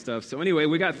stuff. So anyway,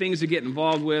 we got things to get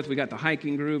involved with. We got the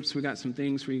hiking groups. We got some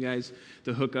things for you guys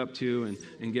to hook up to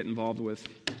and get involved with.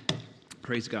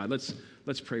 Praise God. Let's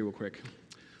pray real quick.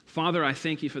 Father, I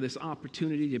thank you for this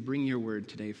opportunity to bring your word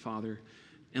today, Father.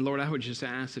 And Lord, I would just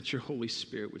ask that your Holy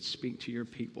Spirit would speak to your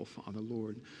people, Father,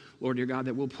 Lord. Lord, dear God,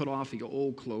 that we'll put off the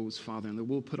old clothes, Father, and that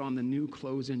we'll put on the new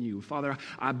clothes in you. Father,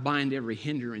 I bind every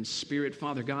hindering spirit,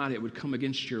 Father God. It would come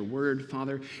against your word,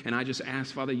 Father. And I just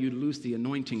ask, Father, you'd loose the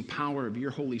anointing power of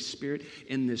your Holy Spirit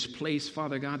in this place,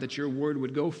 Father God, that your word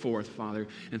would go forth, Father.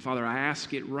 And Father, I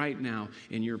ask it right now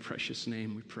in your precious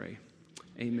name we pray.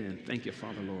 Amen. Thank you,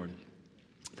 Father, Lord.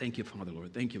 Thank you, Father,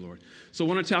 Lord. Thank you, Lord. So I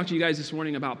want to talk to you guys this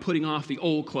morning about putting off the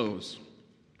old clothes.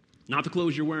 Not the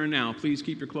clothes you're wearing now. Please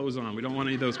keep your clothes on. We don't want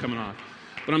any of those coming off.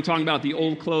 But I'm talking about the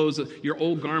old clothes, your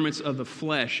old garments of the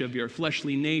flesh, of your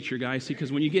fleshly nature, guys. See,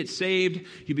 because when you get saved,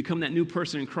 you become that new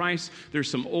person in Christ. There's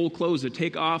some old clothes to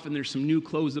take off, and there's some new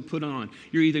clothes to put on.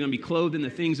 You're either going to be clothed in the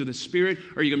things of the Spirit,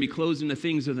 or you're going to be clothed in the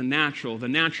things of the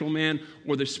natural man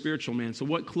or the spiritual man. So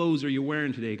what clothes are you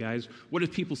wearing today, guys? What do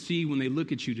people see when they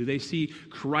look at you? Do they see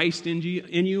Christ in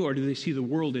you, or do they see the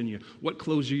world in you? What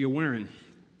clothes are you wearing?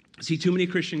 See, too many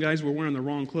Christian guys, we're wearing the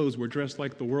wrong clothes. We're dressed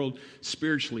like the world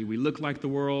spiritually. We look like the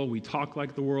world. We talk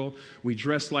like the world. We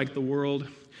dress like the world.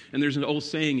 And there's an old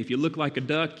saying, if you look like a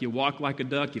duck, you walk like a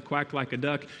duck, you quack like a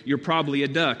duck, you're probably a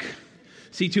duck.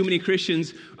 See, too many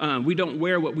Christians, we don't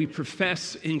wear what we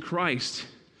profess in Christ.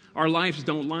 Our lives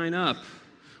don't line up.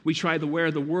 We try to wear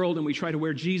the world and we try to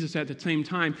wear Jesus at the same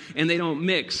time, and they don't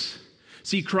mix.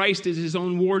 See, Christ is his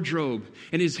own wardrobe,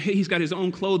 and he's got his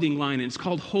own clothing line, and it's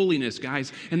called holiness,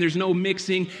 guys. And there's no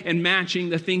mixing and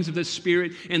matching the things of the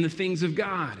Spirit and the things of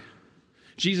God.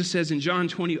 Jesus says in John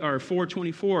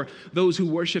 4:24, those who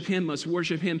worship him must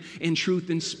worship him in truth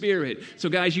and spirit. So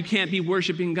guys, you can't be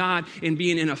worshiping God and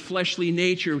being in a fleshly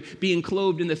nature, being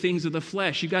clothed in the things of the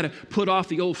flesh. You got to put off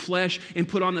the old flesh and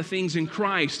put on the things in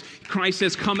Christ. Christ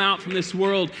says, come out from this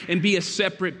world and be a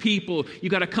separate people.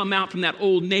 You got to come out from that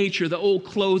old nature, the old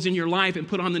clothes in your life, and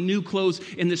put on the new clothes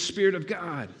in the Spirit of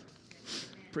God.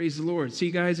 Praise the Lord. See,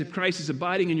 guys, if Christ is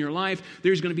abiding in your life,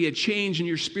 there's going to be a change in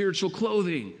your spiritual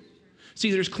clothing. See,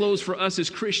 there's clothes for us as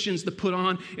Christians to put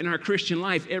on in our Christian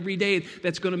life every day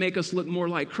that's going to make us look more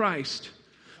like Christ.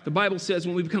 The Bible says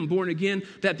when we become born again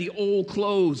that the old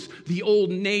clothes, the old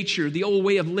nature, the old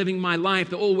way of living my life,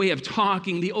 the old way of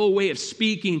talking, the old way of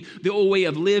speaking, the old way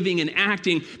of living and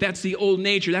acting, that's the old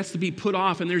nature. That's to be put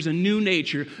off, and there's a new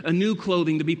nature, a new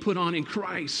clothing to be put on in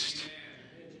Christ.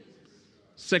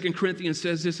 2 Corinthians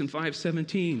says this in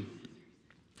 5:17.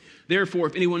 Therefore,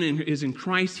 if anyone is in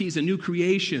Christ, he's a new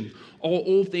creation. All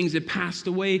old things have passed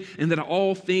away, and that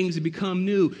all things have become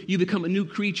new. You become a new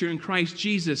creature in Christ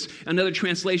Jesus. Another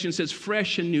translation says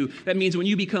fresh and new. That means when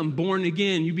you become born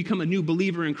again, you become a new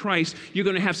believer in Christ, you're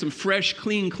going to have some fresh,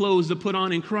 clean clothes to put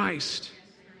on in Christ.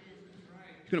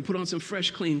 You're going to put on some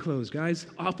fresh, clean clothes, guys.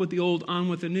 Off with the old, on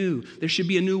with the new. There should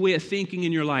be a new way of thinking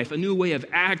in your life, a new way of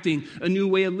acting, a new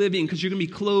way of living, because you're going to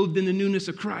be clothed in the newness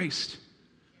of Christ.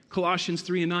 Colossians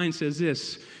 3:9 says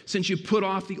this, since you put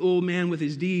off the old man with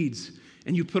his deeds,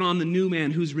 and you put on the new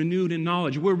man who's renewed in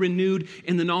knowledge. We're renewed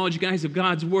in the knowledge, guys, of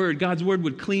God's word. God's word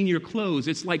would clean your clothes.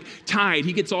 It's like Tide.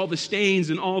 He gets all the stains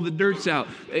and all the dirts out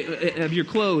of your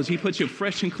clothes. He puts you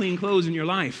fresh and clean clothes in your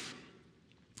life.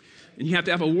 And you have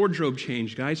to have a wardrobe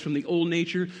change, guys, from the old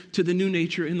nature to the new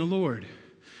nature in the Lord.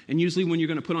 And usually when you're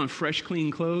going to put on fresh,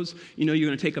 clean clothes, you're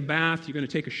going to take a bath, you're going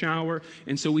to take a shower.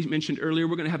 And so we mentioned earlier,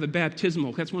 we're going to have a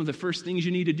baptismal. That's one of the first things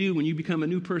you need to do when you become a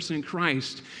new person in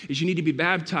Christ, is you need to be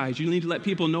baptized. You need to let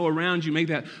people know around you, make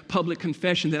that public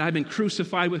confession that I've been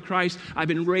crucified with Christ, I've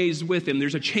been raised with him.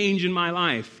 There's a change in my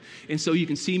life. And so you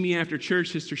can see me after church,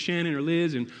 Sister Shannon or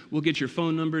Liz, and we'll get your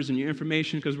phone numbers and your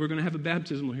information, because we're going to have a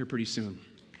baptismal here pretty soon.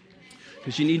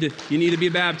 Because you need to be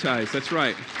baptized. That's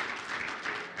right.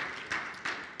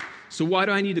 So why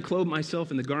do I need to clothe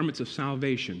myself in the garments of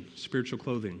salvation, spiritual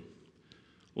clothing?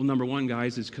 Well, number one,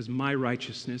 guys, is because my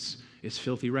righteousness is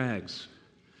filthy rags.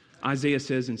 Isaiah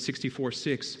says in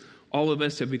 64:6, all of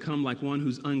us have become like one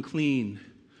who's unclean.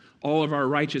 All of our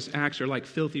righteous acts are like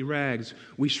filthy rags.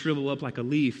 We shrivel up like a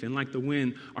leaf, and like the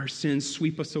wind, our sins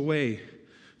sweep us away.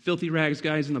 Filthy rags,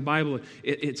 guys, in the Bible,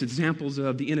 it's examples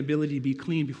of the inability to be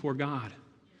clean before God.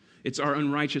 It's our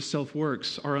unrighteous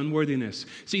self-works, our unworthiness.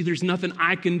 See, there's nothing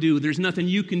I can do. There's nothing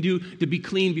you can do to be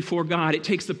clean before God. It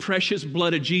takes the precious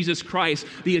blood of Jesus Christ,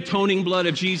 the atoning blood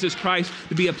of Jesus Christ,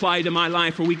 to be applied to my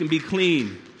life where we can be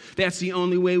clean. That's the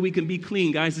only way we can be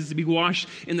clean, guys, is to be washed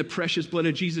in the precious blood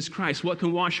of Jesus Christ. What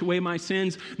can wash away my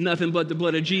sins? Nothing but the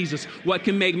blood of Jesus. What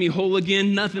can make me whole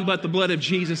again? Nothing but the blood of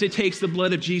Jesus. It takes the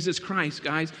blood of Jesus Christ,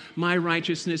 guys. My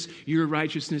righteousness, your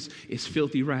righteousness is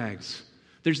filthy rags.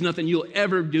 There's nothing you'll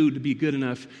ever do to be good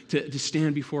enough to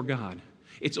stand before God.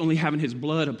 It's only having his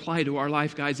blood applied to our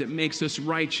life, guys, that makes us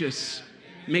righteous,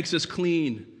 makes us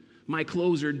clean. My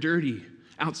clothes are dirty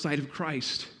outside of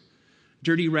Christ.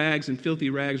 Dirty rags and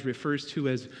filthy rags refers to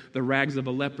as the rags of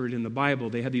a leopard in the Bible.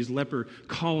 They had these leper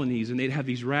colonies, and they'd have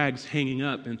these rags hanging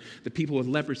up. And the people with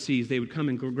leprosies, they would come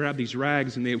and go grab these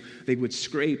rags, and they would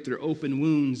scrape their open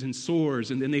wounds and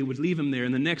sores, and then they would leave them there.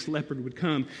 And the next leopard would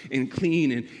come and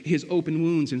clean and his open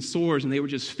wounds and sores, and they were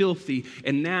just filthy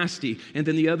and nasty. And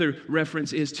then the other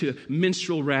reference is to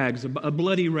menstrual rags, a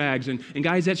bloody rags. And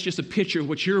guys, that's just a picture of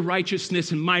what your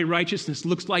righteousness and my righteousness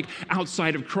looks like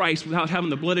outside of Christ without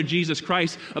having the blood of Jesus Christ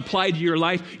applied to your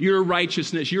life. Your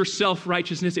righteousness, your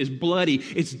self-righteousness is bloody,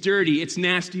 it's dirty, it's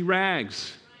nasty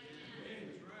rags.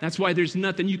 That's why there's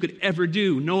nothing you could ever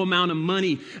do. No amount of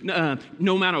money,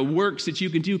 no amount of works that you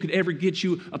can do could ever get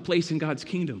you a place in God's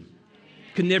kingdom.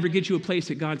 Could never get you a place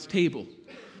at God's table.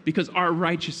 Because our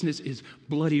righteousness is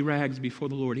bloody rags before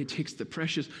the Lord. It takes the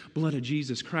precious blood of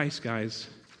Jesus Christ, guys,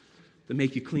 to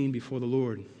make you clean before the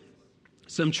Lord.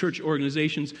 Some church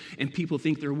organizations and people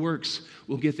think their works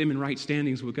will get them in right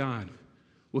standings with God,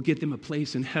 will get them a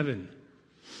place in heaven.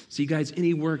 See, guys,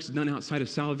 any works done outside of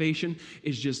salvation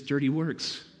is just dirty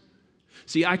works.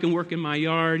 See, I can work in my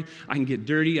yard, I can get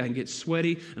dirty, I can get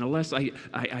sweaty, and unless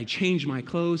I change my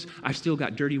clothes, I've still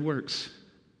got dirty works.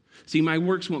 See, my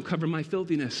works won't cover my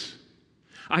filthiness.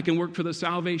 I can work for the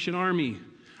Salvation Army.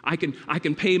 I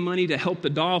can pay money to help the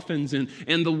dolphins and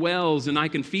the whales, and I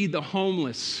can feed the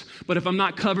homeless. But if I'm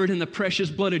not covered in the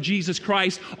precious blood of Jesus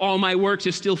Christ, all my works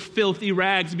is still filthy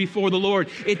rags before the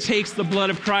Lord. It takes the blood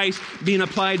of Christ being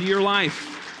applied to your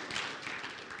life.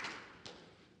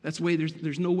 That's the way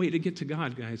there's no way to get to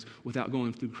God, guys, without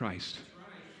going through Christ.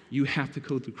 You have to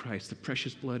go through Christ, the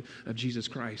precious blood of Jesus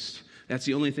Christ. That's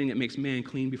the only thing that makes man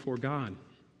clean before God.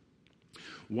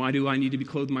 Why do I need to be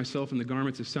clothed myself in the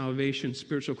garments of salvation,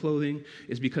 spiritual clothing?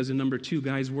 Is because of number 2,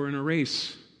 guys, we're in a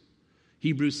race.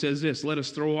 Hebrews says this, let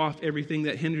us throw off everything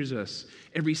that hinders us,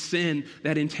 every sin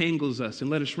that entangles us, and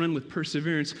let us run with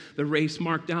perseverance the race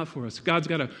marked out for us. God's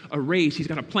got a race. He's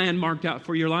got a plan marked out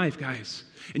for your life, guys.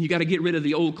 And you got to get rid of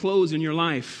the old clothes in your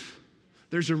life.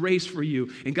 There's a race for you,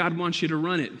 and God wants you to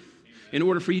run it. In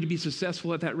order for you to be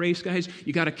successful at that race, guys,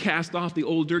 you got to cast off the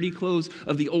old dirty clothes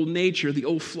of the old nature, the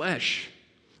old flesh.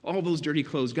 All those dirty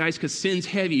clothes, guys, because sin's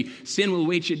heavy. Sin will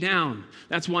weight you down.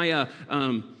 That's why,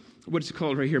 what's it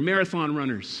called right here? Marathon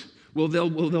runners. They'll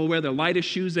wear the lightest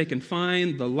shoes they can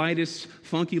find, the lightest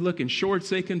funky-looking shorts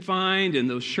they can find, and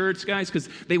those shirts, guys, because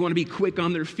they want to be quick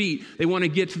on their feet. They want to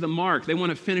get to the mark. They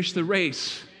want to finish the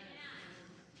race.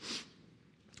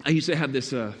 I used to have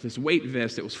this weight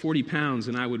vest that was 40 pounds,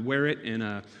 and I would wear it, and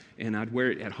I'd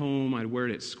wear it at home, I'd wear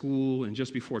it at school, and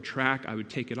just before track, I would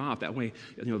take it off. That way,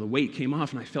 the weight came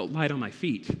off, and I felt light on my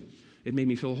feet. It made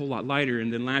me feel a whole lot lighter.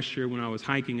 And then last year when I was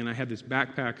hiking, and I had this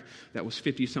backpack that was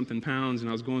 50-something pounds, and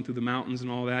I was going through the mountains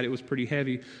and all that, it was pretty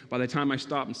heavy. By the time I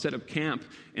stopped and set up camp,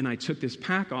 and I took this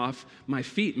pack off, my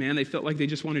feet, man, they felt like they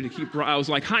just wanted to keep, I was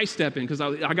like high-stepping because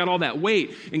I got all that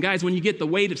weight. And guys, when you get the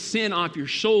weight of sin off your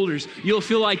shoulders, you'll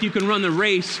feel like you can run the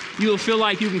race. You'll feel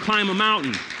like you can climb a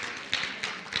mountain.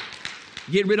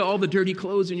 Get rid of all the dirty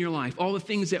clothes in your life, all the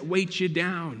things that weight you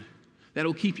down,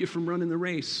 that'll keep you from running the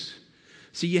race.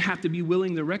 See, you have to be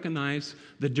willing to recognize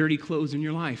the dirty clothes in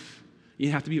your life.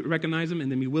 You have to recognize them and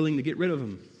then be willing to get rid of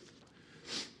them.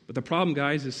 But the problem,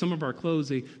 guys, is some of our clothes,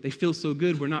 they feel so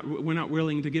good, we're not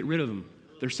willing to get rid of them.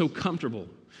 They're so comfortable.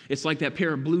 It's like that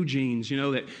pair of blue jeans,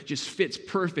 that just fits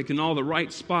perfect in all the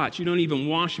right spots. You don't even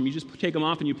wash them. You just take them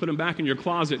off and you put them back in your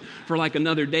closet for like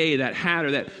another day. That hat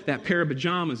or that pair of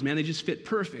pajamas, man, they just fit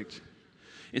perfect.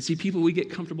 And see, people, we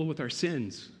get comfortable with our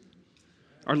sins,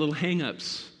 our little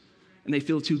hang-ups, and they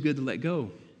feel too good to let go.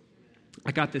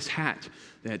 I got this hat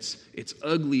it's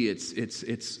ugly,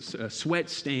 it's sweat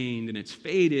stained, and it's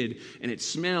faded, and it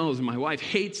smells, and my wife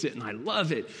hates it, and I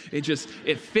love it.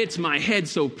 It fits my head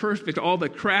so perfect, all the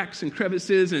cracks and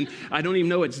crevices, and I don't even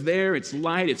know it's there. It's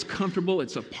light, it's comfortable,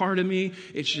 it's a part of me.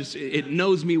 It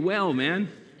knows me well, man.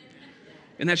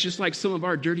 And that's just like some of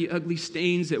our dirty, ugly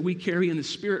stains that we carry in the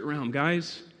spirit realm,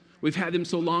 guys. We've had them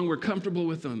so long, we're comfortable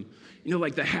with them.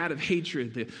 Like the hat of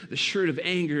hatred, the shirt of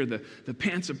anger, the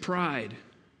pants of pride.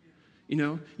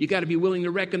 You got to be willing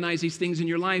to recognize these things in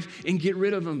your life and get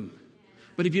rid of them.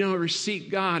 But if you don't ever seek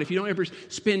God, if you don't ever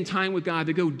spend time with God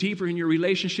to go deeper in your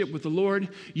relationship with the Lord,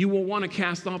 you won't want to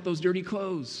cast off those dirty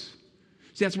clothes.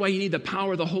 See, that's why you need the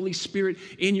power of the Holy Spirit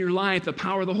in your life. The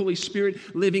power of the Holy Spirit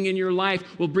living in your life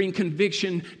will bring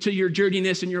conviction to your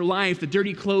dirtiness in your life, the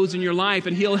dirty clothes in your life,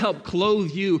 and He'll help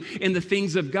clothe you in the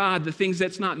things of God, the things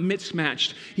that's not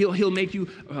mismatched. He'll make you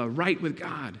right with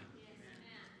God.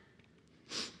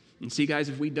 And see, guys,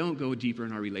 if we don't go deeper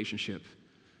in our relationship,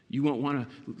 you won't want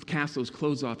to cast those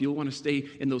clothes off. You'll want to stay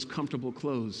in those comfortable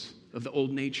clothes of the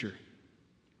old nature.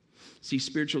 See,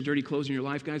 spiritual dirty clothes in your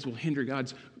life, guys, will hinder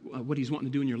God's what He's wanting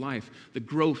to do in your life, the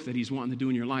growth that He's wanting to do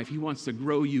in your life. He wants to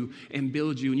grow you and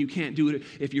build you, and you can't do it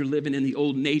if you're living in the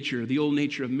old nature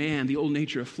of man, the old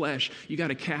nature of flesh. You got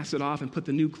to cast it off and put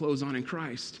the new clothes on in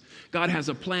Christ. God has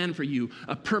a plan for you,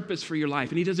 a purpose for your life,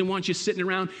 and He doesn't want you sitting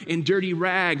around in dirty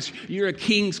rags. You're a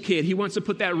king's kid. He wants to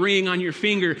put that ring on your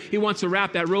finger. He wants to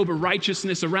wrap that robe of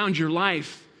righteousness around your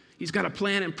life. He's got a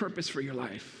plan and purpose for your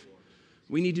life.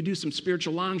 We need to do some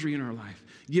spiritual laundry in our life.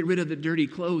 Get rid of the dirty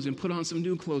clothes and put on some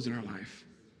new clothes in our life.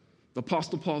 The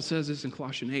Apostle Paul says this in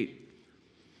Colossians 8. It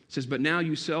says, but now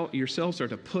you yourselves are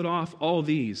to put off all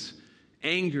these: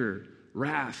 anger,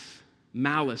 wrath,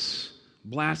 malice,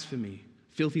 blasphemy,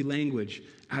 filthy language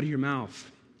out of your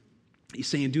mouth. He's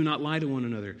saying, do not lie to one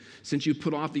another, since you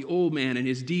put off the old man and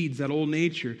his deeds, that old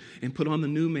nature, and put on the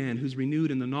new man who's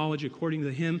renewed in the knowledge according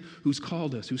to Him who's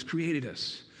called us, who's created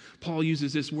us. Paul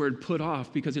uses this word put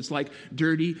off because it's like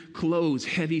dirty clothes,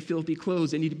 heavy, filthy clothes.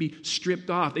 They need to be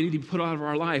stripped off. They need to be put out of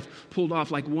our life, pulled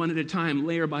off like one at a time,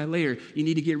 layer by layer. You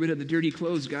need to get rid of the dirty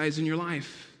clothes, guys, in your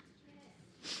life.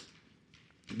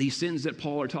 These sins that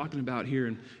Paul are talking about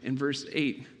here in verse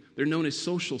 8, they're known as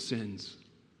social sins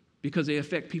because they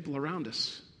affect people around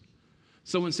us.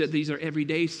 Someone said these are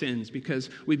everyday sins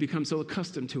because we've become so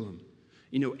accustomed to them.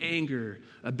 You know, anger,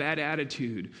 a bad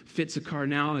attitude, fits of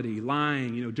carnality,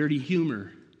 lying, dirty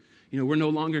humor. We're no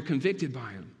longer convicted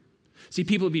by them. See,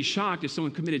 people would be shocked if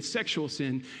someone committed sexual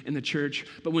sin in the church,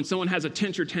 but when someone has a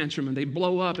temper tantrum and they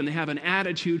blow up and they have an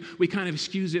attitude, we kind of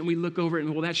excuse it and we look over it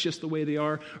and, well, that's just the way they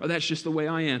are, or that's just the way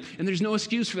I am. And there's no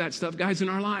excuse for that stuff, guys, in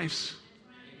our lives.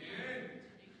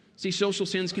 See, social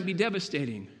sins can be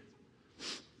devastating.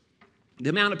 The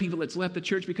amount of people that's left the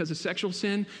church because of sexual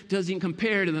sin doesn't even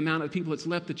compare to the amount of people that's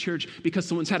left the church because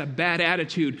someone's had a bad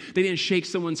attitude. They didn't shake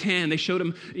someone's hand. They showed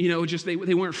them,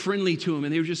 they weren't friendly to them,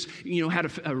 and they were just,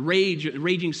 had a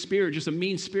raging spirit, just a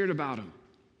mean spirit about them.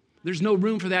 There's no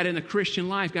room for that in the Christian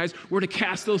life, guys. We're to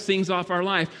cast those things off our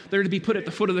life. They're to be put at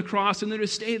the foot of the cross, and they're to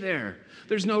stay there.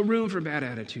 There's no room for bad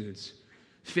attitudes,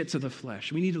 fits of the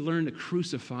flesh. We need to learn to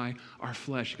crucify our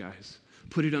flesh, guys.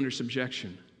 Put it under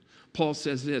subjection. Paul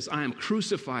says this, I am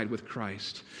crucified with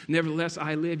Christ. Nevertheless,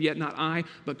 I live, yet not I,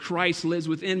 but Christ lives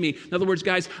within me. In other words,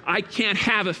 guys, I can't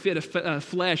have a fit of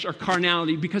flesh or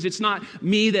carnality because it's not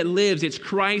me that lives. It's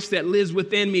Christ that lives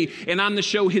within me. And I'm to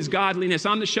show His godliness.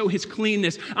 I'm to show His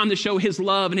cleanness. I'm to show His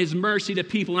love and His mercy to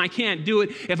people. And I can't do it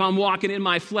if I'm walking in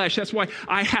my flesh. That's why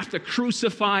I have to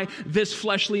crucify this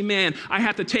fleshly man. I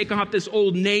have to take off this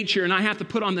old nature, and I have to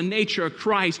put on the nature of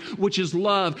Christ, which is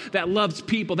love, that loves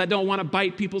people, that don't want to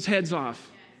bite people's heads off.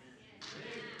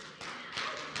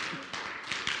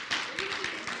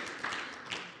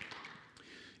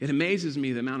 It amazes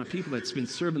me the amount of people that's been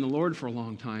serving the Lord for a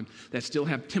long time that still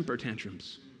have temper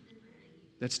tantrums,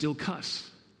 that still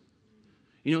cuss.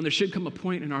 There should come a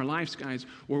point in our lives, guys,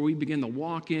 where we begin to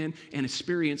walk in and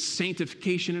experience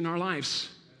sanctification in our lives,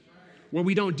 where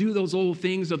we don't do those old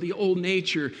things of the old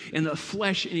nature and the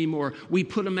flesh anymore. We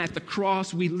put them at the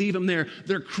cross. We leave them there.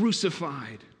 They're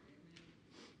crucified.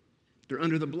 They're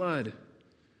under the blood.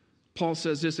 Paul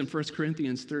says this in 1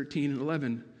 Corinthians 13 and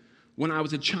 11. When I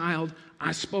was a child,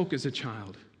 I spoke as a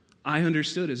child. I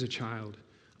understood as a child.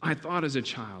 I thought as a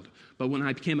child. But when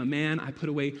I became a man, I put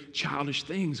away childish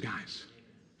things, guys.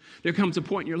 There comes a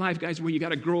point in your life, guys, where you got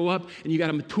to grow up and you got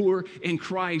to mature in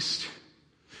Christ.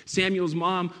 Samuel's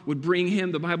mom would bring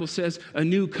him, the Bible says, a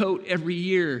new coat every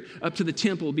year up to the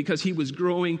temple because he was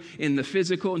growing in the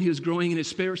physical and he was growing in his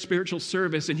spiritual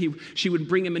service, and she would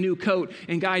bring him a new coat.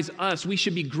 And guys, we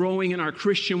should be growing in our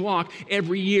Christian walk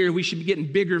every year. We should be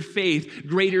getting bigger faith,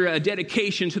 greater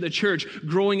dedication to the church,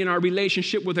 growing in our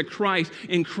relationship with Christ,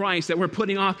 that we're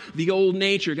putting off the old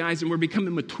nature, guys, and we're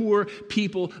becoming mature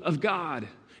people of God.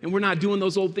 And we're not doing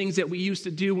those old things that we used to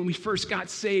do when we first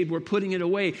got saved. We're putting it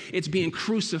away. It's being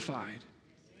crucified.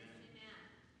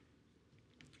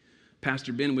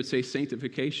 Pastor Ben would say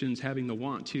sanctification is having the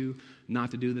want to not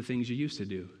to do the things you used to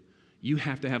do. You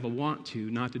have to have a want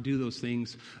to not to do those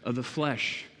things of the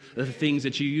flesh, the things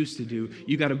that you used to do.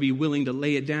 You got to be willing to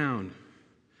lay it down.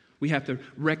 We have to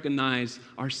recognize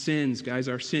our sins, guys,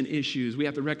 our sin issues. We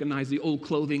have to recognize the old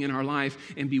clothing in our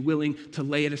life and be willing to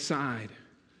lay it aside.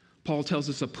 Paul tells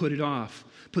us to put it off.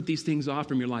 Put these things off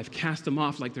from your life. Cast them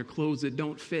off like they're clothes that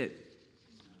don't fit.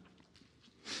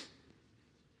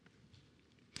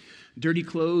 Dirty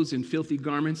clothes and filthy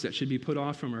garments that should be put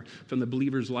off from the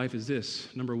believer's life is this.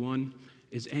 Number one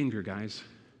is anger, guys.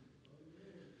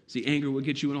 See, anger will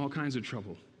get you in all kinds of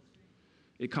trouble.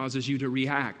 It causes you to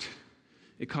react.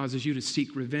 It causes you to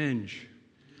seek revenge.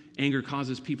 Anger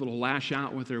causes people to lash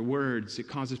out with their words. It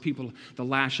causes people to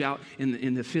lash out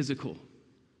in the physical.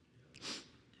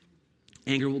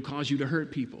 Anger will cause you to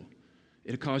hurt people.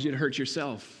 It'll cause you to hurt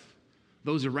yourself,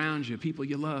 those around you, people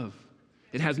you love.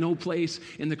 It has no place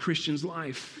in the Christian's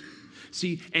life.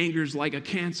 See, anger is like a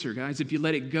cancer, guys. If you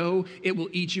let it go, it will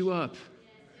eat you up.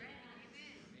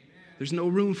 There's no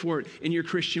room for it in your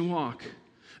Christian walk.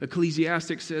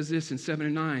 Ecclesiastes says this in 7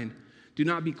 and 9. Do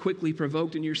not be quickly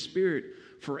provoked in your spirit,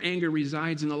 for anger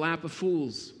resides in the lap of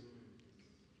fools.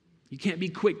 You can't be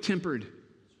quick-tempered.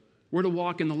 We're to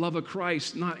walk in the love of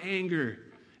Christ, not anger.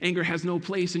 Anger has no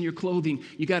place in your clothing.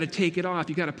 You got to take it off.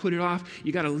 You got to put it off.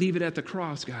 You got to leave it at the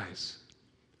cross, guys.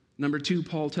 Number 2,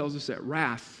 Paul tells us that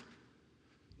wrath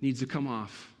needs to come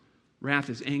off. Wrath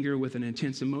is anger with an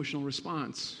intense emotional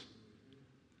response.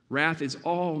 Wrath is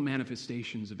all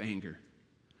manifestations of anger.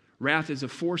 Wrath is a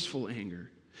forceful anger.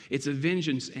 It's a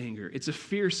vengeance anger. It's a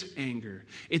fierce anger.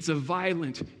 It's a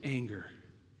violent anger.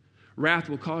 Wrath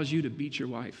will cause you to beat your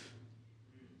wife.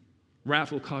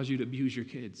 Wrath will cause you to abuse your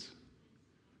kids.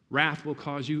 Wrath will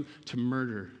cause you to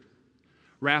murder.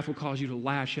 Wrath will cause you to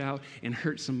lash out and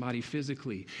hurt somebody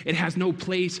physically. It has no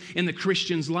place in the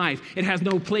Christian's life. It has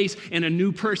no place in a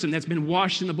new person that's been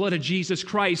washed in the blood of Jesus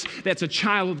Christ, that's a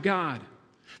child of God.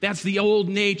 That's the old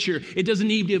nature. It doesn't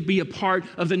need to be a part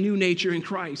of the new nature in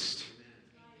Christ.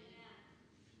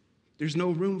 There's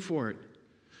no room for it.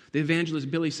 The evangelist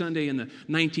Billy Sunday in the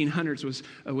 1900s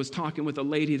was talking with a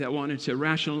lady that wanted to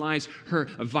rationalize her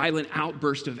violent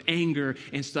outburst of anger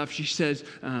and stuff. She says,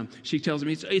 she tells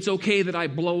me, it's okay that I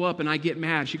blow up and I get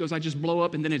mad. She goes, I just blow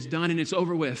up and then it's done and it's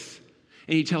over with.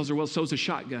 And he tells her, well, so's a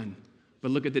shotgun.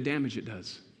 But look at the damage it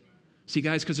does. See,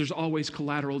 guys, because there's always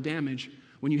collateral damage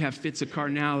when you have fits of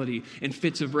carnality and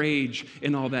fits of rage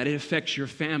and all that. It affects your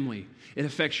family. It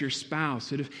affects your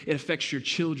spouse. It affects your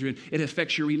children. It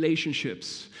affects your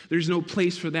relationships. There's no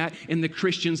place for that in the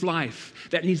Christian's life.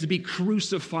 That needs to be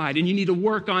crucified, and you need to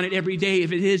work on it every day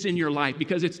if it is in your life,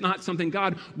 because it's not something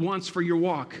God wants for your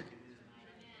walk.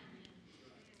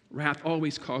 Wrath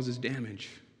always causes damage.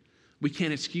 We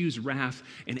can't excuse wrath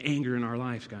and anger in our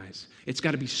life, guys. It's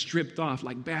got to be stripped off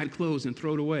like bad clothes and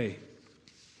thrown away.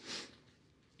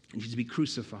 It needs to be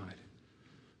crucified.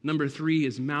 Number 3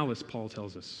 is malice, Paul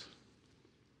tells us.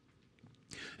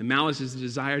 And malice is the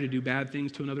desire to do bad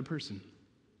things to another person.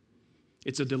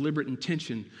 It's a deliberate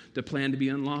intention to plan to be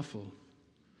unlawful.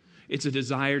 It's a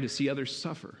desire to see others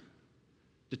suffer,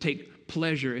 to take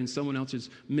pleasure in someone else's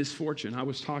misfortune. I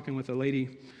was talking with a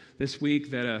lady this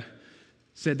week that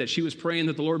said that she was praying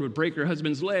that the Lord would break her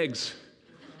husband's legs.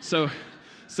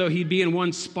 So he'd be in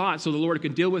one spot so the Lord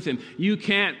could deal with him. You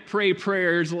can't pray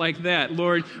prayers like that.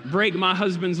 Lord, break my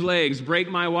husband's legs, break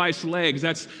my wife's legs.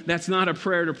 That's not a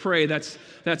prayer to pray. That's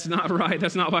not right.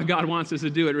 That's not why God wants us to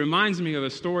do it. It reminds me of a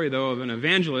story, though, of an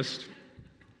evangelist.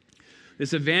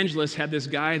 This evangelist had this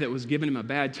guy that was giving him a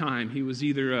bad time. He was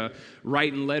either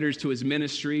writing letters to his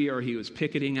ministry or he was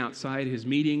picketing outside his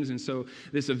meetings. And so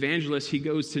this evangelist, he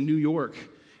goes to New York.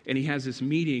 And he has this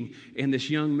meeting, and this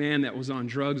young man that was on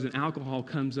drugs and alcohol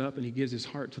comes up, and he gives his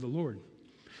heart to the Lord.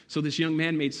 So this young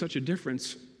man made such a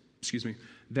difference,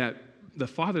 that the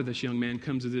father of this young man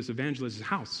comes to this evangelist's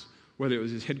house, whether it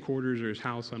was his headquarters or his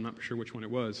house, I'm not sure which one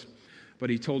it was. But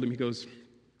he told him, he goes,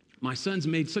 my son's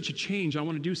made such a change, I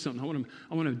want to do something.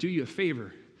 I want to do you a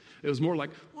favor. It was more like,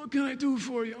 what can I do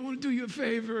for you? I want to do you a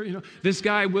favor. This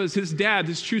guy was his dad,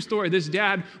 this true story. This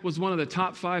dad was one of the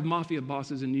top 5 mafia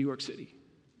bosses in New York City.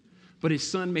 But his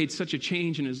son made such a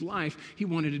change in his life, he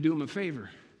wanted to do him a favor.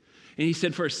 And he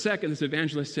said, for a second, this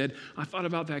evangelist said, I thought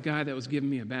about that guy that was giving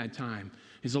me a bad time.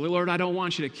 He said, Lord, I don't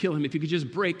want you to kill him. If you could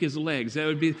just break his legs, that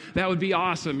would be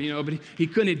awesome, But he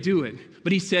couldn't do it.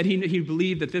 But he said he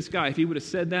believed that this guy, if he would have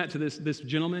said that to this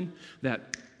gentleman,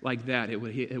 that like that, it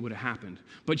would have happened.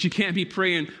 But you can't be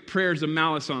praying prayers of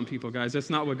malice on people, guys.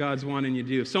 That's not what God's wanting you to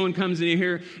do. If someone comes in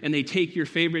here and they take your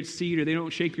favorite seat or they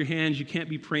don't shake your hands, you can't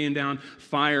be praying down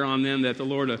fire on them that the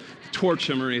Lord will torch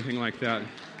them or anything like that.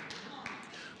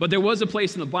 But there was a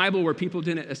place in the Bible where people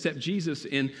didn't accept Jesus,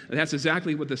 and that's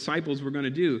exactly what the disciples were going to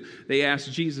do. They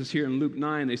asked Jesus here in Luke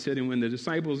 9, they said, and when the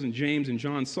disciples and James and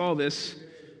John saw this,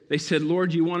 They said,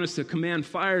 Lord, you want us to command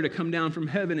fire to come down from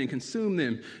heaven and consume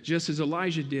them, just as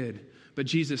Elijah did. But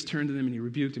Jesus turned to them and he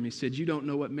rebuked them. He said, you don't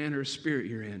know what manner of spirit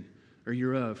you're in or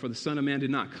you're of. For the Son of Man did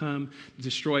not come to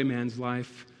destroy man's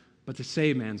life, but to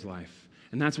save man's life.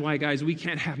 And that's why, guys, we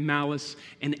can't have malice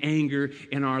and anger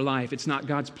in our life. It's not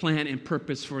God's plan and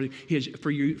purpose for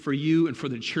you and for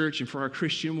the church and for our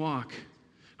Christian walk.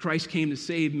 Christ came to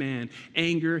save man.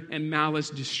 Anger and malice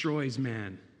destroys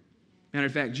man. Matter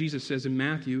of fact, Jesus says in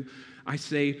Matthew, I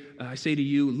say to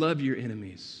you, love your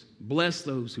enemies. Bless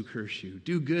those who curse you.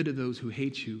 Do good to those who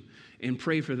hate you. And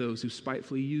pray for those who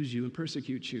spitefully use you and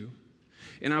persecute you.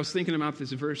 And I was thinking about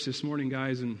this verse this morning,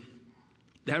 guys, and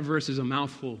that verse is a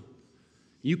mouthful.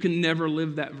 You can never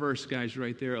live that verse, guys,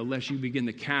 right there, unless you begin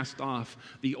to cast off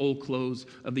the old clothes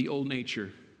of the old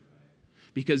nature.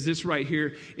 Because this right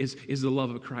here is the love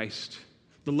of Christ.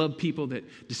 The love people that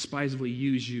despisively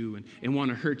use you and want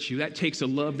to hurt you. That takes a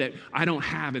love that I don't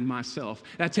have in myself.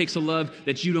 That takes a love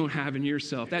that you don't have in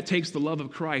yourself. That takes the love of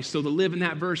Christ. So to live in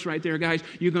that verse right there, guys,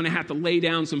 you're going to have to lay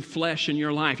down some flesh in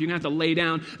your life. You're going to have to lay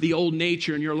down the old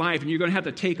nature in your life. And you're going to have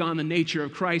to take on the nature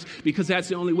of Christ, because that's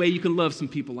the only way you can love some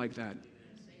people like that.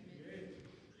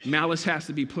 Malice has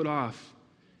to be put off.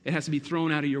 It has to be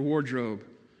thrown out of your wardrobe.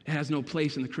 It has no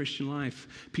place in the Christian life.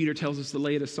 Peter tells us to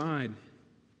lay it aside.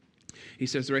 He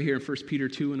says right here in 1 Peter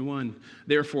 2:1,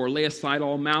 therefore lay aside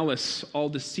all malice, all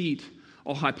deceit,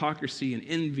 all hypocrisy and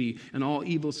envy, and all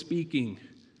evil speaking.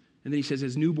 And then he says,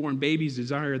 as newborn babies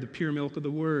desire the pure milk of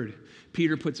the word.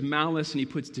 Peter puts malice and he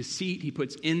puts deceit, he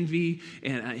puts envy,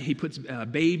 and he puts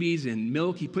babies and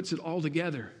milk. He puts it all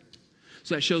together.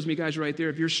 So that shows me, guys, right there,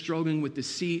 if you're struggling with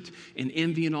deceit and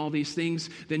envy and all these things,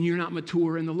 then you're not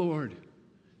mature in the Lord.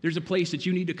 There's a place that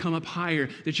you need to come up higher,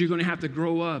 that you're going to have to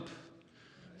grow up.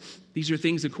 These are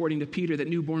things, according to Peter, that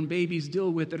newborn babies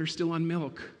deal with that are still on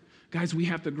milk. Guys, we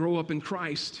have to grow up in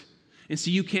Christ. And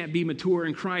so you can't be mature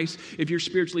in Christ if you're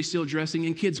spiritually still dressing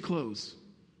in kids' clothes.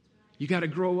 You got to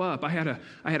grow up. I had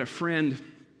a friend,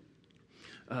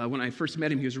 when I first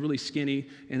met him, he was really skinny.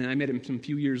 And then I met him some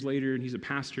few years later, and he's a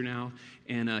pastor now.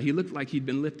 And he looked like he'd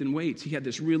been lifting weights. He had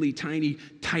this really tiny,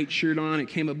 tight shirt on. It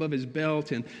came above his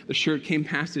belt, and the shirt came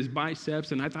past his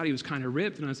biceps. And I thought he was kind of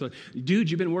ripped. And I said, dude,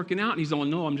 you been working out? And he's all,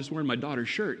 no, I'm just wearing my daughter's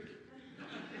shirt.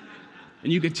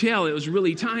 And you could tell it was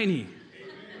really tiny.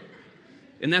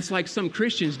 And that's like some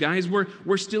Christians, guys.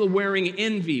 We're still wearing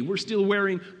envy. We're still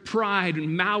wearing pride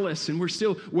and malice. And we're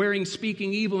still wearing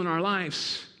speaking evil in our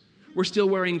lives. We're still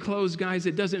wearing clothes, guys,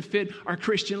 that doesn't fit our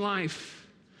Christian life.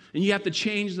 And you have to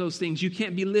change those things. You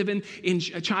can't be living in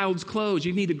a child's clothes.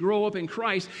 You need to grow up in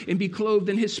Christ and be clothed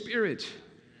in His Spirit.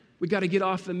 We got to get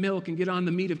off the milk and get on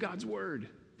the meat of God's Word.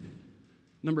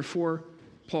 Number 4,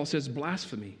 Paul says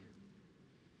blasphemy.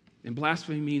 And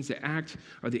blasphemy means the act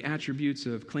or the attributes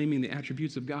of claiming the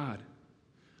attributes of God.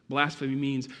 Blasphemy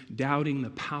means doubting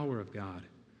the power of God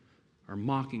or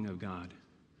mocking of God.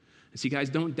 And see, guys,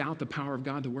 don't doubt the power of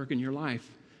God to work in your life.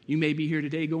 You may be here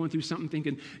today going through something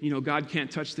thinking, God can't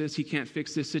touch this. He can't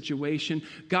fix this situation.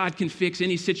 God can fix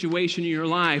any situation in your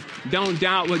life. Don't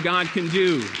doubt what God can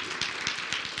do.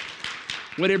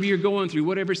 Whatever you're going through,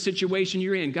 whatever situation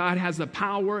you're in, God has the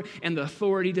power and the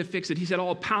authority to fix it. He said,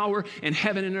 all power in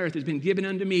heaven and earth has been given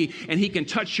unto me, and He can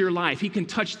touch your life. He can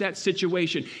touch that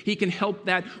situation. He can help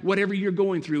that, whatever you're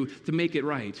going through, to make it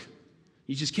right.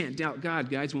 You just can't doubt God,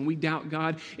 guys. When we doubt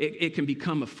God, it can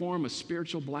become a form of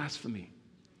spiritual blasphemy.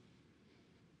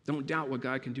 Don't doubt what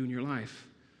God can do in your life.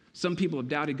 Some people have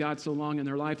doubted God so long in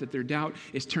their life that their doubt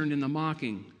is turned into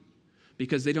mocking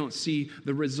because they don't see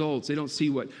the results. They don't see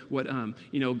what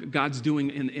God's doing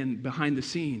in behind the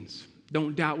scenes.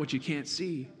 Don't doubt what you can't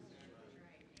see.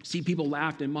 See, people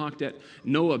laughed and mocked at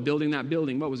Noah building that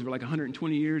building. What was it, like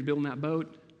 120 years building that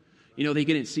boat? They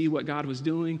didn't see what God was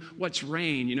doing. What's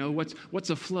rain? What's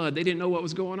a flood? They didn't know what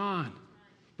was going on.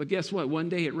 But guess what? One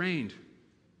day it rained.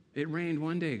 It rained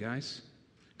one day, guys.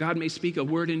 God may speak a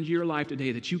word into your life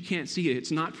today that you can't see it.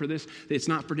 It's not for this. It's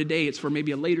not for today. It's for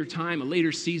maybe a later time, a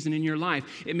later season in your life.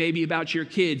 It may be about your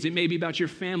kids. It may be about your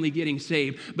family getting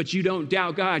saved. But you don't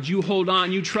doubt God. You hold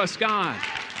on. You trust God.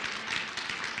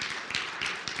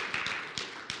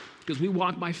 Because we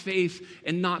walk by faith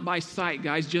and not by sight,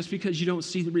 guys. Just because you don't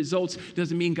see the results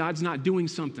doesn't mean God's not doing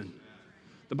something.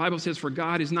 The Bible says, for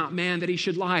God is not man that He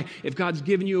should lie. If God's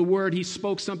given you a word, He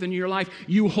spoke something in your life,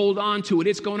 you hold on to it.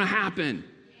 It's going to happen.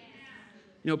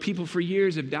 People for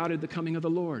years have doubted the coming of the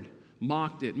Lord,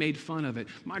 mocked it, made fun of it.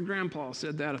 My grandpa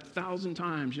said that 1,000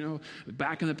 times,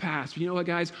 back in the past. But you know what,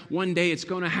 guys? One day it's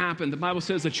going to happen. The Bible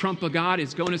says the trump of God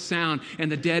is going to sound,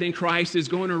 and the dead in Christ is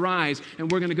going to rise,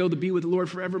 and we're going to go to be with the Lord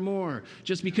forevermore.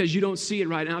 Just because you don't see it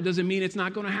right now doesn't mean it's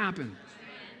not going to happen.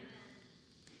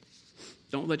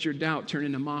 Don't let your doubt turn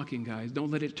into mocking, guys.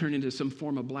 Don't let it turn into some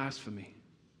form of blasphemy.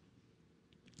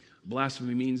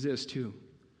 Blasphemy means this, too,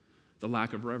 the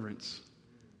lack of reverence.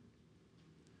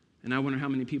 And I wonder how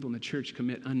many people in the church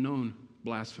commit unknown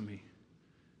blasphemy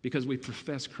because we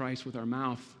profess Christ with our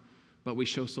mouth, but we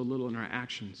show so little in our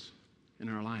actions, in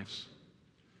our lives.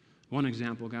 One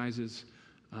example, guys, is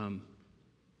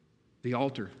the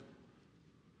altar.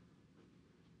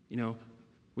 You know,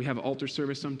 we have altar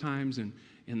service sometimes, and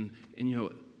you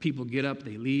know, people get up,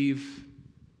 they leave,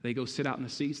 they go sit out in the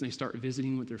seats, and they start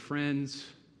visiting with their friends.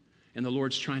 And the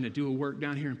Lord's trying to do a work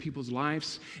down here in people's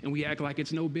lives, and we act like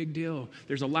it's no big deal.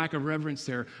 There's a lack of reverence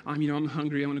there. I'm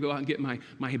hungry. I want to go out and get my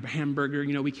hamburger.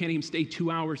 You know, we can't even stay 2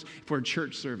 hours for a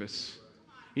church service.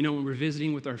 You know, when we're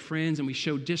visiting with our friends and we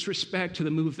show disrespect to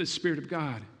the move of the Spirit of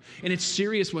God. And it's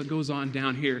serious what goes on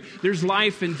down here. There's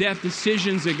life and death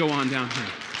decisions that go on down here.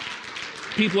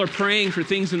 People are praying for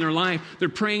things in their life. They're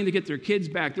praying to get their kids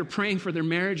back. They're praying for their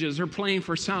marriages. They're praying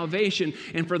for salvation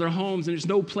and for their homes. And there's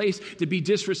no place to be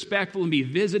disrespectful and be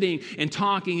visiting and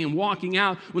talking and walking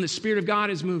out when the Spirit of God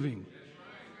is moving.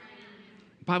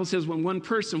 The Bible says when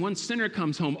one sinner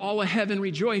comes home, all of heaven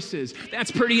rejoices.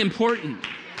 That's pretty important.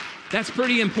 That's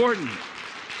pretty important.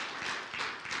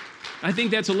 I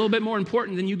think that's a little bit more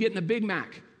important than you getting a Big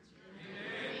Mac.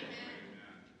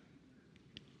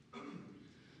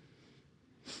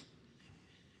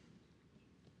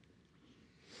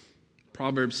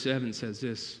 Proverbs 7 says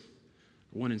this,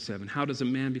 1:7. How does a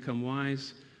man become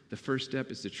wise? The first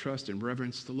step is to trust and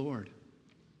reverence the Lord.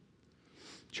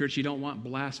 Church, you don't want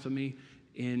blasphemy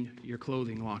in your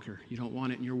clothing locker. You don't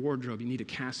want it in your wardrobe. You need to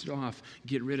cast it off.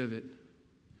 Get rid of it.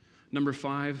 Number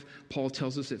 5, Paul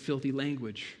tells us that filthy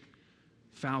language,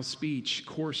 foul speech,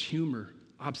 coarse humor,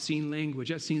 obscene language,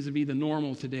 that seems to be the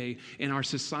normal today in our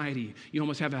society. You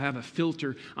almost have to have a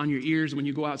filter on your ears when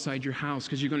you go outside your house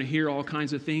because you're going to hear all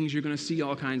kinds of things. You're going to see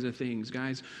all kinds of things,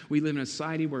 guys. We live in a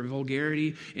society where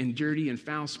vulgarity and dirty and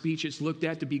foul speech is looked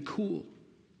at to be cool.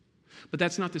 But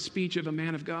that's not the speech of a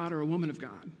man of God or a woman of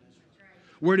God.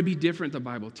 We're to be different, the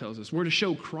Bible tells us. We're to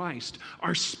show Christ.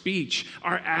 Our speech,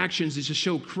 our actions is to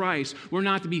show Christ. We're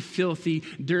not to be filthy,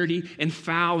 dirty, and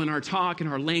foul in our talk and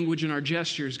our language and our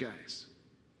gestures, guys.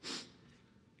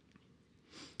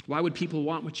 Why would people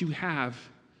want what you have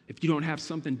if you don't have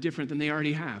something different than they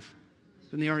already have,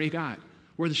 than they already got?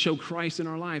 We're to show Christ in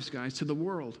our lives, guys, to the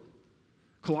world.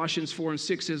 Colossians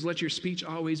 4:6 says, let your speech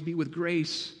always be with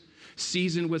grace,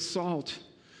 seasoned with salt.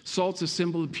 Salt's a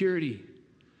symbol of purity.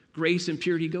 Grace and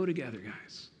purity go together,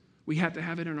 guys. We have to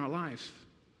have it in our life.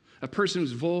 A person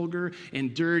who's vulgar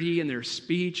and dirty in their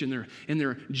speech and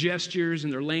their gestures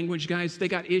and their language, guys, they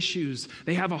got issues.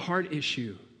 They have a heart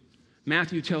issue.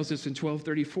 Matthew tells us in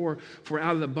 12:34, for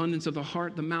out of the abundance of the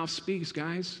heart, the mouth speaks,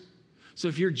 guys. So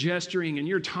if you're gesturing and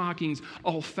your talking's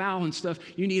all foul and stuff,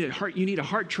 you need a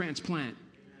heart transplant.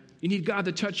 You need God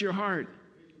to touch your heart.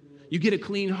 You get a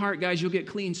clean heart, guys, you'll get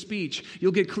clean speech.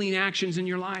 You'll get clean actions in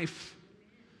your life.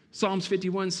 Psalms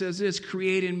 51 says this,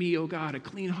 create in me, O God, a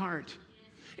clean heart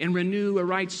and renew a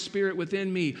right spirit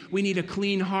within me. We need a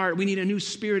clean heart. We need a new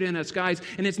spirit in us, guys.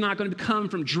 And it's not going to come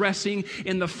from dressing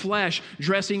in the flesh,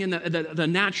 dressing in the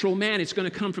natural man. It's going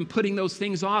to come from putting those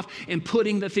things off and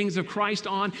putting the things of Christ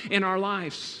on in our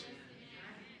lives.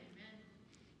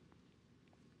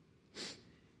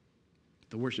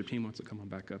 The worship team wants to come on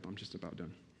back up. I'm just about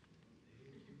done.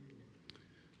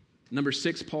 Number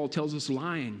 6, Paul tells us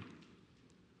lying.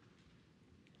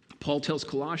 Paul tells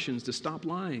Colossians to stop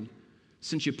lying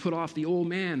since you put off the old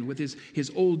man with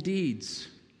his old deeds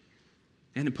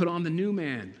and to put on the new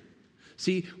man.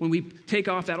 See, when we take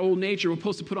off that old nature, we're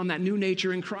supposed to put on that new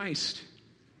nature in Christ.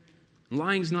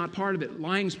 Lying's not part of it.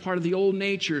 Lying's part of the old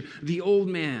nature, the old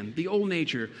man, the old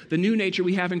nature. The new nature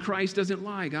we have in Christ doesn't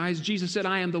lie, guys. Jesus said,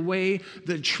 I am the way,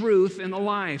 the truth, and the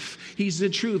life. He's the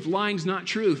truth. Lying's not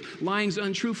truth. Lying's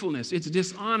untruthfulness. It's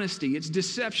dishonesty. It's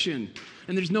deception.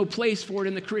 And there's no place for it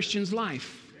in the Christian's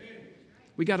life.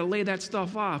 We got to lay that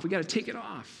stuff off. We got to take it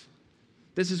off.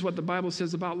 This is what the Bible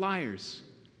says about liars.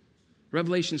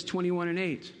 Revelations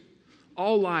 21:8.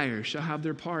 All liars shall have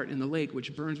their part in the lake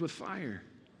which burns with fire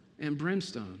and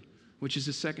brimstone, which is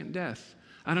the second death.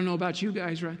 I don't know about you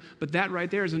guys, right? But that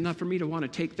right there is enough for me to want to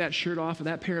take that shirt off or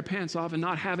that pair of pants off and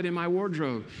not have it in my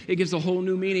wardrobe. It gives a whole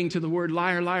new meaning to the word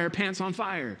liar, liar, pants on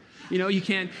fire. You know, you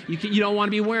don't want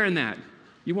to be wearing that.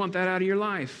 You want that out of your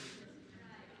life.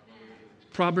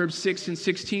 Proverbs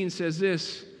 6:16 says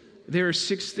this, there are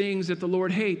 6 things that the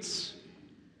Lord hates,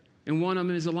 and one of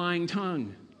them is a lying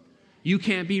tongue. You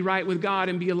can't be right with God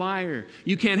and be a liar.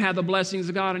 You can't have the blessings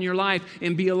of God in your life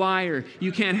and be a liar.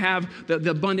 You can't have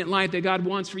the abundant life that God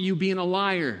wants for you being a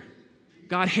liar.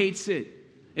 God hates it.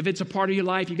 If it's a part of your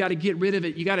life, you got to get rid of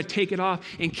it. You got to take it off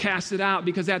and cast it out,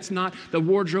 because that's not the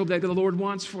wardrobe that the Lord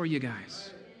wants for you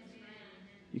guys.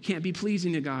 You can't be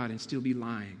pleasing to God and still be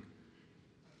lying.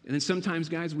 And then sometimes,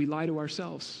 guys, we lie to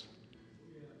ourselves.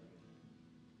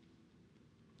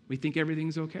 We think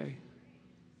everything's okay.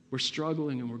 We're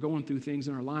struggling and we're going through things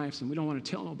in our lives and we don't want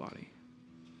to tell nobody.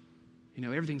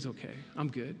 Everything's okay. I'm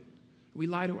good. We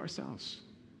lie to ourselves.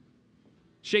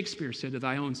 Shakespeare said, to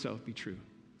thy own self be true.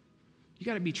 You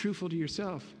got to be truthful to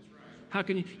yourself. How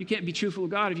can you can't be truthful to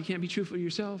God if you can't be truthful to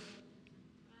yourself.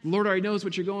 The Lord already knows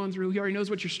what you're going through. He already knows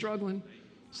what you're struggling.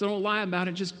 So don't lie about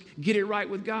it. Just get it right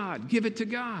with God. Give it to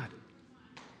God.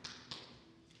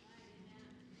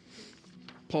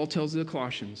 Paul tells the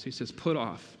Colossians, he says, put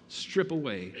off, strip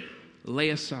away, lay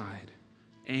aside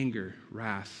anger,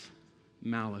 wrath,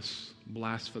 malice,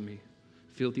 blasphemy,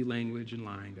 filthy language, and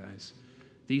lying, guys.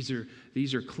 These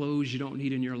are clothes you don't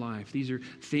need in your life. These are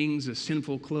things,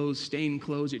 sinful clothes, stained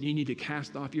clothes that you need to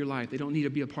cast off your life. They don't need to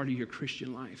be a part of your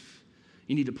Christian life.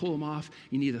 You need to pull them off.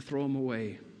 You need to throw them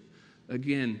away.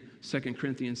 Again, 2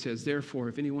 Corinthians says, therefore,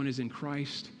 if anyone is in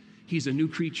Christ, he's a new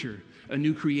creature, a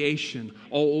new creation.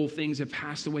 All old things have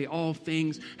passed away. All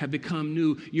things have become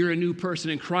new. You're a new person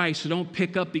in Christ, so don't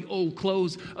pick up the old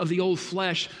clothes of the old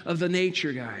flesh of the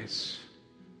nature, guys.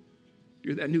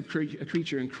 You're that new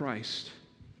creature in Christ.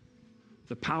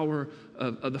 The power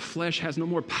of the flesh has no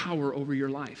more power over your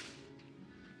life.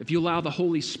 If you allow the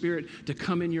Holy Spirit to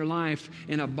come in your life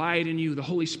and abide in you, the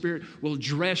Holy Spirit will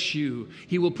dress you.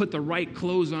 He will put the right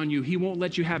clothes on you. He won't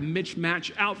let you have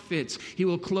mismatched outfits. He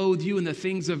will clothe you in the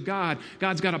things of God.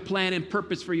 God's got a plan and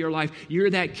purpose for your life. You're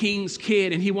that king's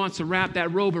kid, and he wants to wrap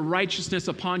that robe of righteousness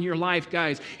upon your life,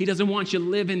 guys. He doesn't want you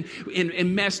living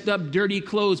in messed up, dirty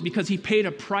clothes, because he paid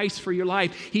a price for your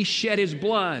life. He shed his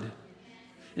blood.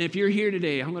 And if you're here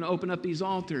today, I'm going to open up these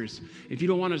altars. If you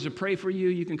don't want us to pray for you,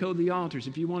 you can go to the altars.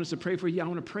 If you want us to pray for you, I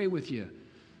want to pray with you.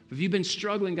 If you've been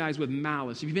struggling, guys, with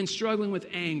malice, if you've been struggling with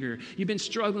anger, you've been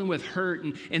struggling with hurt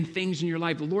and things in your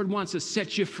life, the Lord wants to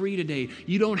set you free today.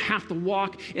 You don't have to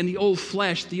walk in the old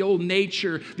flesh, the old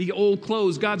nature, the old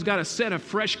clothes. God's got a set of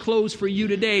fresh clothes for you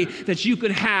today that you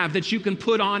can have, that you can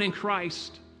put on in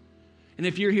Christ. And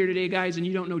if you're here today, guys, and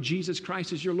you don't know Jesus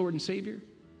Christ as your Lord and Savior,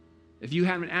 if you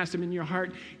haven't asked him in your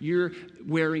heart, you're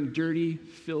wearing dirty,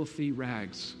 filthy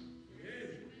rags.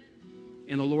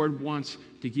 And the Lord wants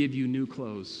to give you new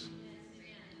clothes.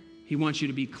 He wants you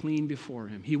to be clean before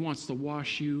him. He wants to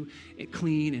wash you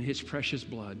clean in his precious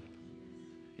blood.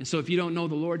 And so if you don't know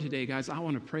the Lord today, guys, I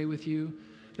want to pray with you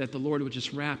that the Lord would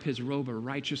just wrap his robe of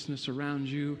righteousness around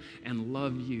you and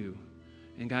love you.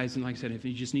 And guys, and like I said, if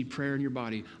you just need prayer in your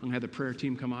body, I'm going to have the prayer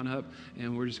team come on up,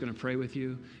 and we're just going to pray with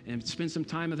you. And spend some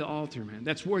time at the altar, man.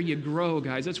 That's where you grow,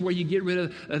 guys. That's where you get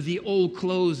rid of the old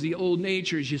clothes, the old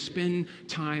natures. You spend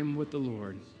time with the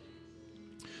Lord.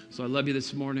 So I love you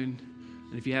this morning.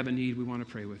 And if you have a need, we want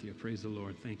to pray with you. Praise the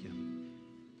Lord. Thank you.